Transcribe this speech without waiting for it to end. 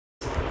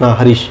நான்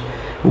ஹரிஷ்.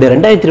 இந்த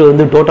 2020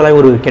 வந்து டோட்டலாக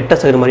ஒரு கெட்ட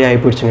சகர் மாதிரி ஆகி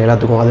போயிடுச்சுங்க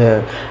எல்லாத்துக்கும். அது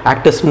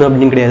ஆக்டர்ஸ்னு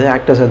அப்படின்னு கிடையாது,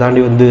 ஆக்டர்ஸை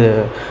தாண்டி வந்து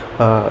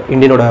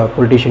இந்தியாவோட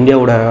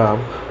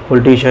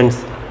பொலிட்டீஷியன்ஸ்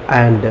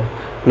அண்ட்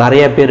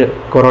நிறைய பேர்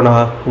கொரோனா,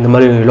 இந்த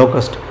மாதிரி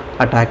லோகஸ்ட்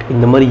அட்டாக்,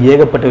 இந்த மாதிரி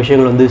ஏகப்பட்ட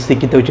விஷயங்கள் வந்து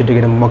சிக்கி தவிச்சிட்டு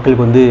இருக்க நம்ம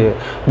மக்களுக்கு வந்து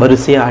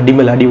வரிசையாக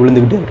அடிமேல் அடி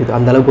விழுந்துக்கிட்டே இருக்குது.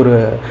 அந்தளவுக்கு ஒரு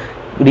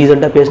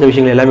ரீசெண்டாக பேசின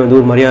விஷயங்கள் எல்லாமே வந்து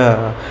ஒரு மாதிரியா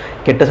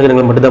கெட்ட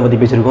சங்கடங்கள் மட்டும்தான் பற்றி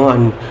பேசியிருக்கோம்.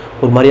 அண்ட்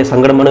ஒரு மாதிரியா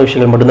சங்கடமான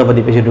விஷயங்கள் மட்டும்தான்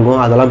பற்றி பேசிகிட்டு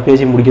இருக்கோம். அதெல்லாம்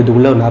பேசி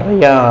முடிக்கிறதுக்குள்ளே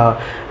நிறையா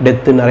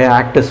டெத்து, நிறையா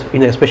ஆக்டர்ஸ்,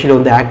 எஸ்பெஷலி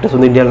வந்து ஆக்டர்ஸ்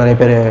வந்து இந்தியாவில் நிறைய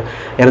பேர்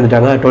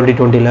இறந்துட்டாங்க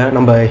 2020.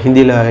 நம்ம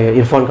ஹிந்தியில்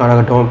இர்ஃபான் கான்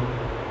ஆகட்டும்,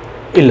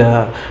 இல்லை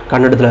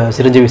கன்னடத்தில்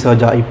சிரஞ்சீவி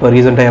சர்ஜா இப்போ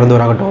ரீசெண்டாக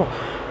இறந்தவராகட்டும்,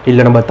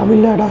 இல்லை நம்ம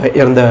தமிழில்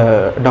இறந்த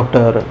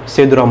doctor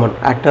Sethuraman,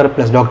 actor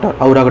plus doctor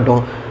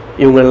அவராகட்டும்,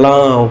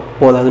 இவங்களெல்லாம்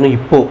போதாதுன்னு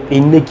இப்போது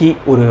இன்றைக்கி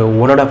ஒரு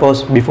 1.5 hours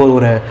பிஃபோர்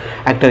ஒரு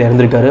ஆக்டர்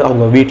இறந்துருக்காரு.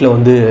 அவங்க வீட்டில்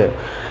வந்து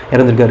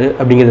இறந்துருக்காரு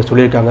அப்படிங்கிறத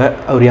சொல்லியிருக்காங்க.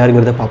 அவர்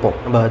யாருங்கிறத பார்ப்போம்.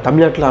 நம்ம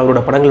தமிழ்நாட்டில் அவரோட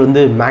படங்கள்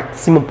வந்து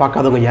மேக்ஸிமம்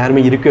பார்க்காதவங்க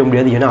யாருமே இருக்கவே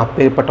முடியாது. ஏன்னா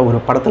அப்பேற்பட்ட ஒரு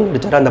படத்தில்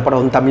நடித்தார். அந்த படம்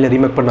வந்து தமிழில்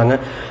ரீமேக் பண்ணாங்க.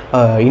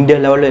 இந்தியா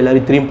லெவலில்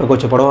எல்லோரும் திரும்பி பார்க்க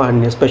வச்ச படம்.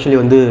 அண்ட் எஸ்பெஷலி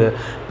வந்து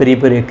பெரிய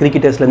பெரிய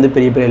கிரிக்கெட்டர்ஸ்லேருந்து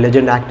பெரிய பெரிய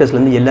லெஜெண்ட்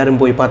ஆக்டர்ஸ்லேருந்து எல்லோரும்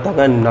போய்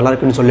பார்த்தாங்க. நல்லா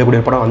இருக்குன்னு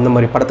சொல்லக்கூடிய படம். அந்த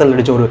மாதிரி படத்தில்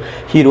நடித்த ஒரு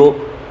hero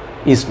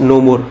is no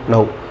more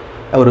now.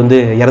 அவர் வந்து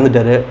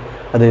இறந்துட்டார்.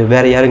 அது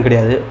வேறு யாரும்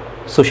கிடையாது,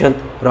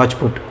 சுஷாந்த்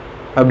ராஜ்புட்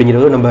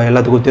அப்படிங்கிறது நம்ம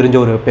எல்லாத்துக்கும் தெரிஞ்ச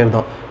ஒரு பேர்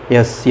தான்.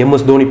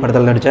 MS தோனி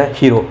படத்தில் நடித்த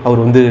ஹீரோ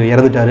அவர் வந்து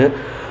இறந்துட்டார்,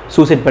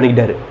 சூசைட்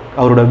பண்ணிக்கிட்டார்.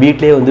 அவரோட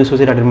வீட்லேயே வந்து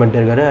சூசைட் அட்டன்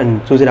பண்ணிட்டு இருக்காரு. அண்ட்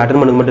சூசைட்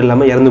அட்டன் பண்ணது மட்டும்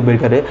இல்லாமல் இறந்து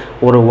போயிருக்காரு.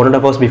 ஒரு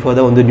 1.5 hours பிஃபோர்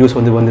தான் வந்து நியூஸ்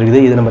வந்து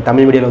வந்திருக்குது. இது நம்ம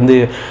தமிழ் மீடியாவில் வந்து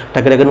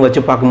டக்குன்னு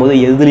வச்சு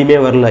பார்க்கும்போது எதுலேயுமே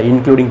வரல,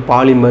 இன்க்ளூடிங்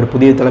பாலிமர்,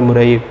 புதிய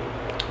தலைமுறை,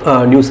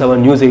 நியூஸ்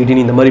 7, நியூஸ் 18,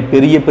 இந்த மாதிரி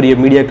பெரிய பெரிய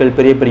மீடியாக்கள்,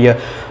 பெரிய பெரிய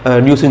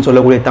நியூஸ்ன்னு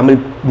சொல்லக்கூடிய தமிழ்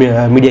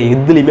மீடியா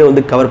எதுலேயுமே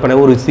வந்து கவர் பண்ண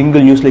ஒரு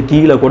சிங்கிள் நியூஸில்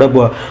கீழே கூட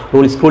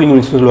ஸ்க்ரோலிங்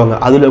நியூஸ்னு சொல்லுவாங்க,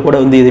 அதில் கூட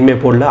வந்து எதுவுமே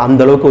போடல.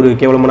 அந்தளவுக்கு ஒரு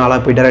கேவலமான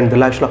ஆளாக போயிட்டார். எனக்கு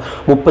தெரியல. ஆக்சுவலாக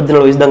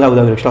 34 வயசு தாங்க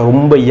ஆகுது. ஆக்சுவலாக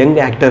ரொம்ப யங்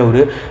ஆக்டர்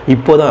அவர்.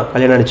 இப்போ தான்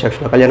கல்யாணம் ஆச்சு.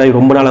 ஆக்சுவலாக கல்யாணம் ஆகி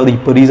ரொம்ப நாள் ஆகுது.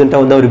 இப்போ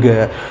ரீசெண்டாக வந்து அவருக்கு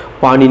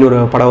பாணின்னு ஒரு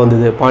படம்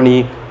வந்தது. பாணி,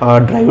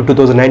 டிரைவ்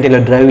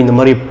 2019 டிரைவ், இந்த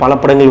மாதிரி பல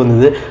படங்கள்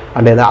வந்தது.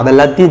 அண்ட்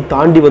அதெல்லாத்தையும்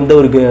தாண்டி வந்து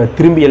அவருக்கு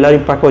திரும்பி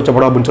எல்லாரையும் பார்க்க வச்ச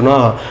படம் அப்படின்னு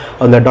சொன்னால்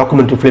அந்த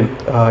டாக்குமெண்ட்ரி ஃபிலிம்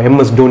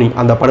MS தோனி,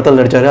 அந்த படத்தில்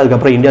நடித்தார்.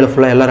 அதுக்கப்புறம் இந்தியாவில்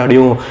ஃபுல்லாக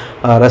எல்லாரையும்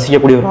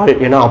ரசிக்கக்கூடிய ஒரு ஆள்.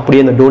 ஏன்னா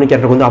அப்படியே அந்த தோனி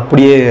கேரக்டருக்கு வந்து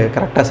அப்படியே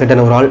கரெக்டாக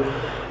செட்டான ஒரு ஆள்.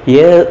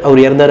 ஏன்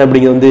அவர் இறந்தார்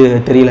அப்படிங்கிறது வந்து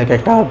தெரியல.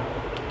 கரெக்டாக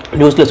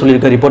நியூஸில்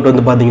சொல்லியிருக்க ரிப்போர்ட்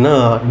வந்து பார்த்தீங்கன்னா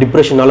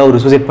டிப்ரெஷனால் ஒரு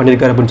சூசைட்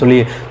பண்ணியிருக்காரு அப்படின்னு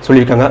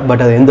சொல்லியிருக்காங்க.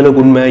 பட் அது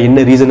எந்தளவுக்கு உண்மை,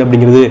 என்ன ரீசன்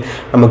அப்படிங்கிறது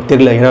நமக்கு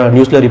தெரியல. ஏன்னா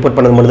நியூஸில் ரிப்போர்ட்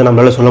பண்ணது மட்டும் தான்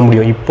நம்மளால் சொல்ல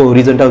முடியும். இப்போது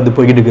ரீசெண்டாக வந்து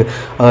போய்கிட்டு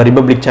இருக்குது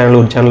ரிபப்ளிக் சேனல்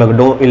ஒரு சேனல்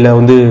ஆகட்டும், இல்லை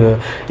வந்து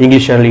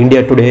English channel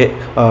India today,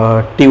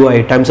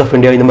 TY times of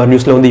India, இந்த மாதிரி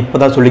நியூஸில் வந்து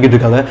இப்போ தான் சொல்லிக்கிட்டு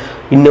இருக்காங்க.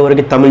 இன்ன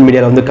வரைக்கும் தமிழ்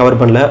மீடியாவில் வந்து கவர்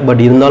பண்ணல.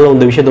 பட் இருந்தாலும்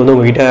இந்த விஷயத்தை வந்து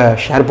உங்ககிட்ட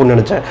ஷேர் பண்ண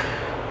நினச்சேன்.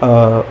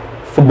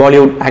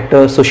 Bollywood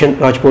actor Sushant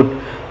Rajput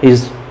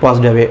is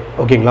past அவே.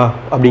 ஓகேங்களா?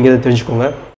 அப்படிங்கிறத தெரிஞ்சுக்கோங்க.